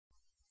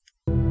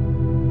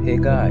Hey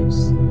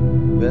guys,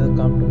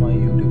 welcome to my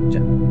YouTube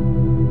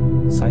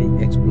channel,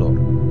 Sci Explore,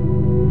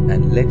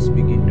 and let's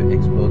begin to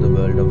explore the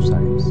world of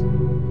science.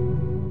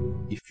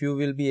 If you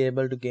will be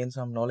able to gain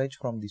some knowledge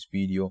from this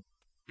video,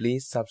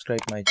 please subscribe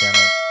my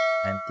channel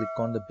and click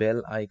on the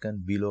bell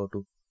icon below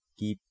to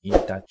keep in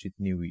touch with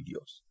new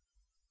videos.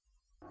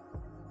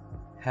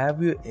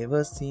 Have you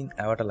ever seen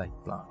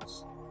avatar-like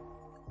plants?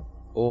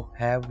 Or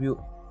have you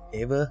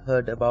ever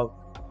heard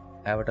about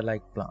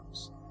avatar-like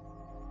plants?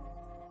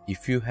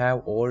 If you have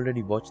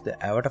already watched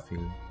the Avatar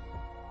film,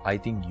 I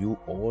think you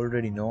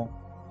already know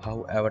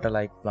how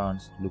avatar-like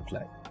plants look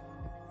like.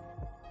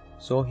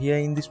 So here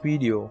in this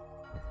video,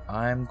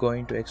 I am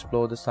going to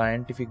explore the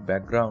scientific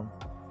background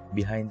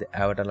behind the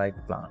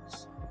avatar-like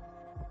plants.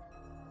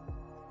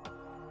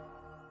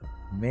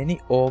 Many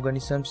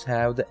organisms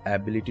have the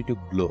ability to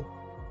glow,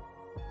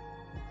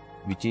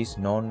 which is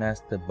known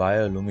as the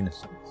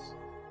bioluminescence.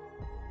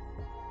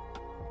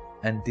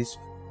 And this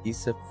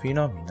is a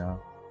phenomena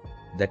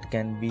that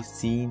can be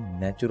seen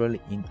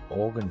naturally in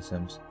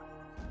organisms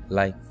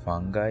like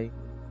fungi,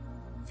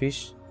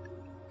 fish,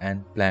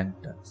 and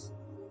planktons.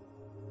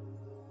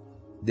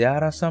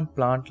 There are some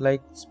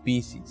plant-like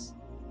species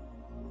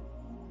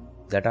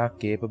that are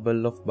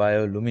capable of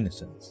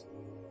bioluminescence.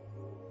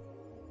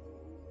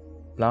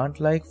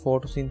 Plant-like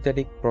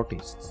photosynthetic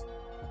protists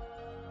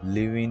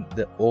live in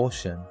the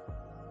ocean,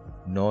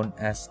 known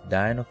as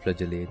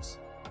dinoflagellates,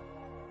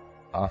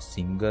 are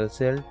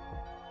single-celled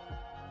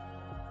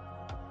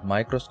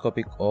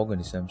microscopic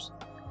organisms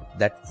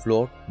that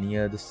float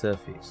near the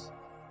surface.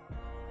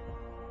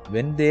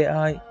 When they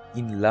are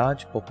in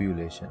large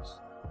populations,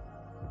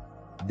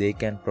 they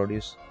can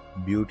produce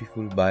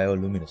beautiful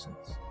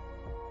bioluminescence.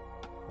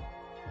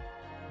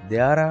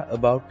 There are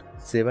about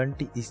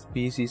 70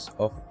 species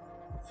of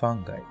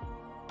fungi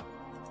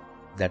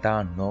that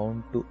are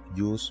known to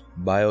use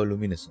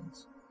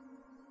bioluminescence.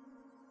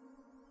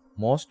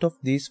 Most of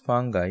these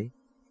fungi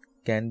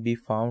can be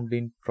found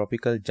in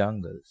tropical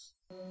jungles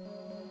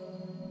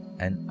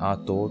and are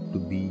thought to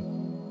be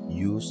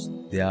use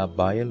their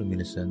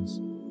bioluminescence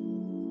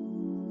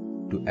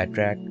to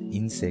attract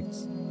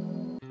insects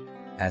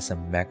as a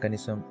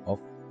mechanism of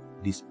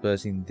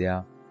dispersing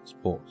their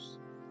spores.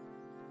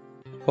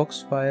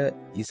 Foxfire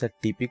is a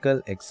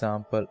typical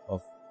example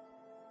of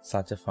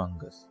such a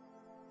fungus.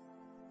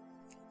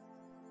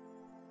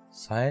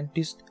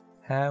 Scientists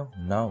have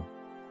now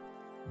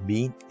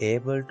been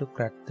able to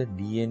crack the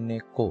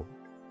DNA code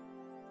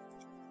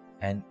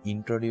and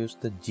introduce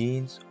the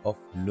genes of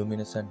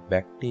luminescent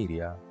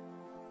bacteria,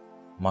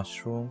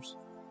 mushrooms,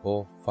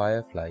 or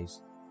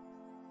fireflies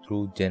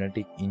through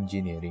genetic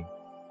engineering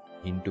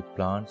into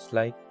plants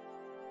like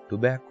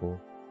tobacco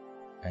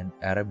and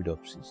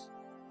Arabidopsis,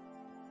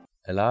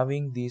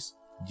 allowing these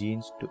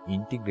genes to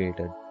integrate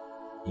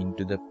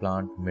into the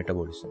plant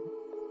metabolism.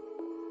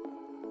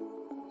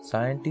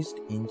 Scientists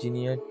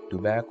engineered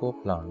tobacco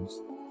plants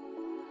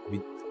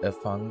with a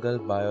fungal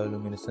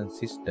bioluminescence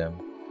system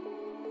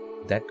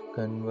that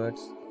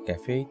converts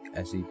caffeic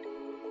acid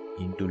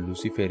into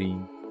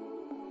luciferin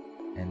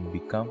and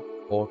become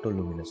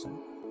photoluminescent,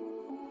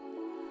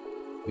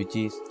 which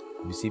is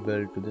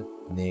visible to the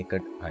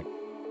naked eye.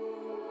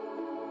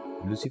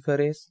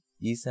 Luciferase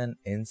is an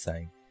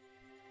enzyme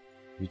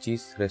which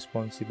is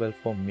responsible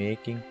for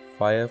making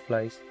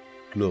fireflies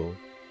glow,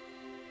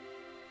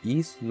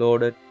 is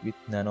loaded with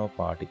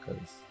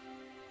nanoparticles,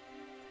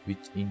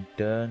 which in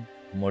turn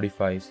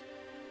modifies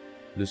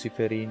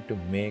luciferin to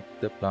make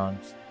the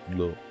plants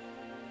glow.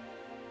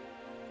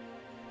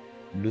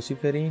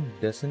 Luciferin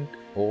doesn't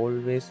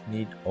always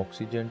need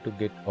oxygen to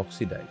get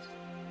oxidized.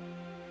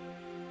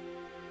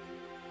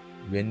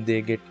 When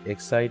they get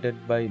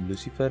excited by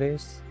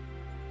luciferase,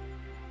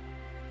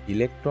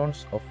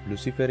 electrons of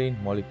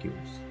luciferin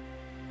molecules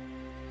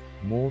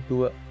move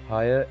to a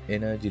higher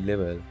energy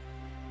level,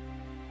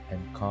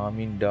 and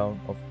calming down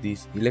of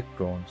these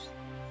electrons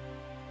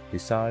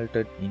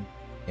resulted in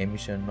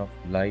emission of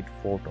light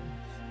photons.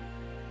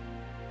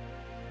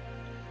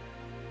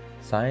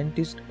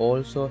 Scientists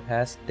also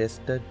has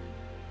tested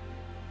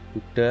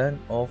to turn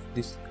off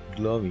this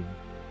glowing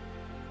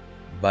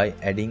by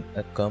adding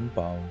a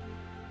compound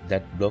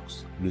that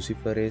blocks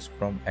luciferase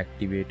from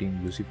activating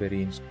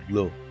luciferin's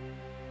glow.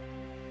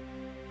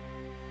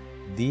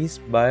 These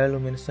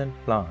bioluminescent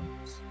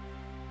plants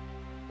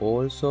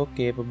also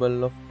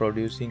capable of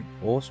producing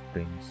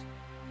offsprings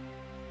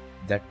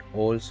that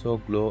also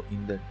glow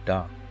in the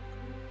dark.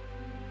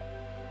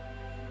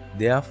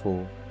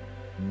 Therefore,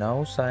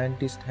 now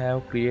scientists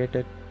have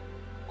created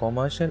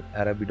commercial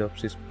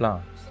Arabidopsis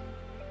plants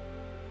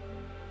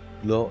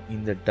glow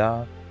in the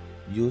dark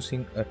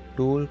using a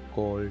tool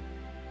called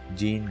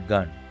gene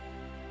gun.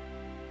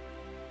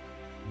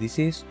 This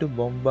is to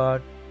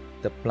bombard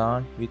the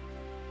plant with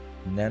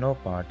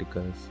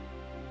nanoparticles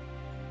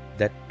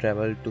that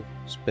travel to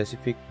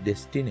specific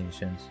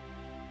destinations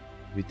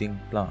within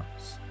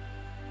plants,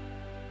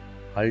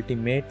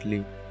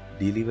 ultimately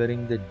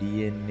delivering the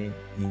DNA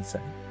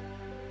inside.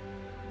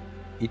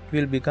 It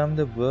will become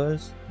the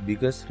world's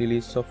biggest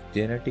release of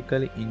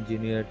genetically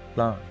engineered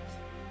plants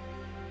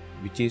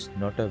which is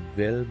not a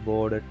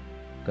well-bordered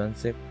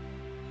concept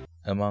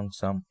among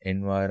some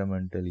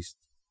environmentalists.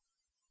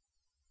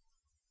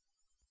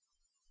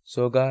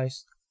 So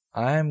guys,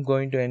 I am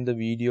going to end the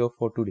video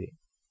for today.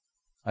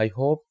 I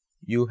hope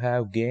you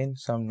have gained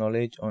some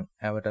knowledge on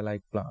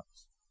avatar-like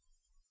plants.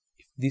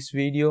 If this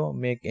video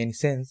make any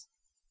sense,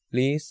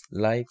 please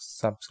like,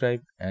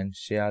 subscribe and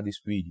share this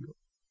video.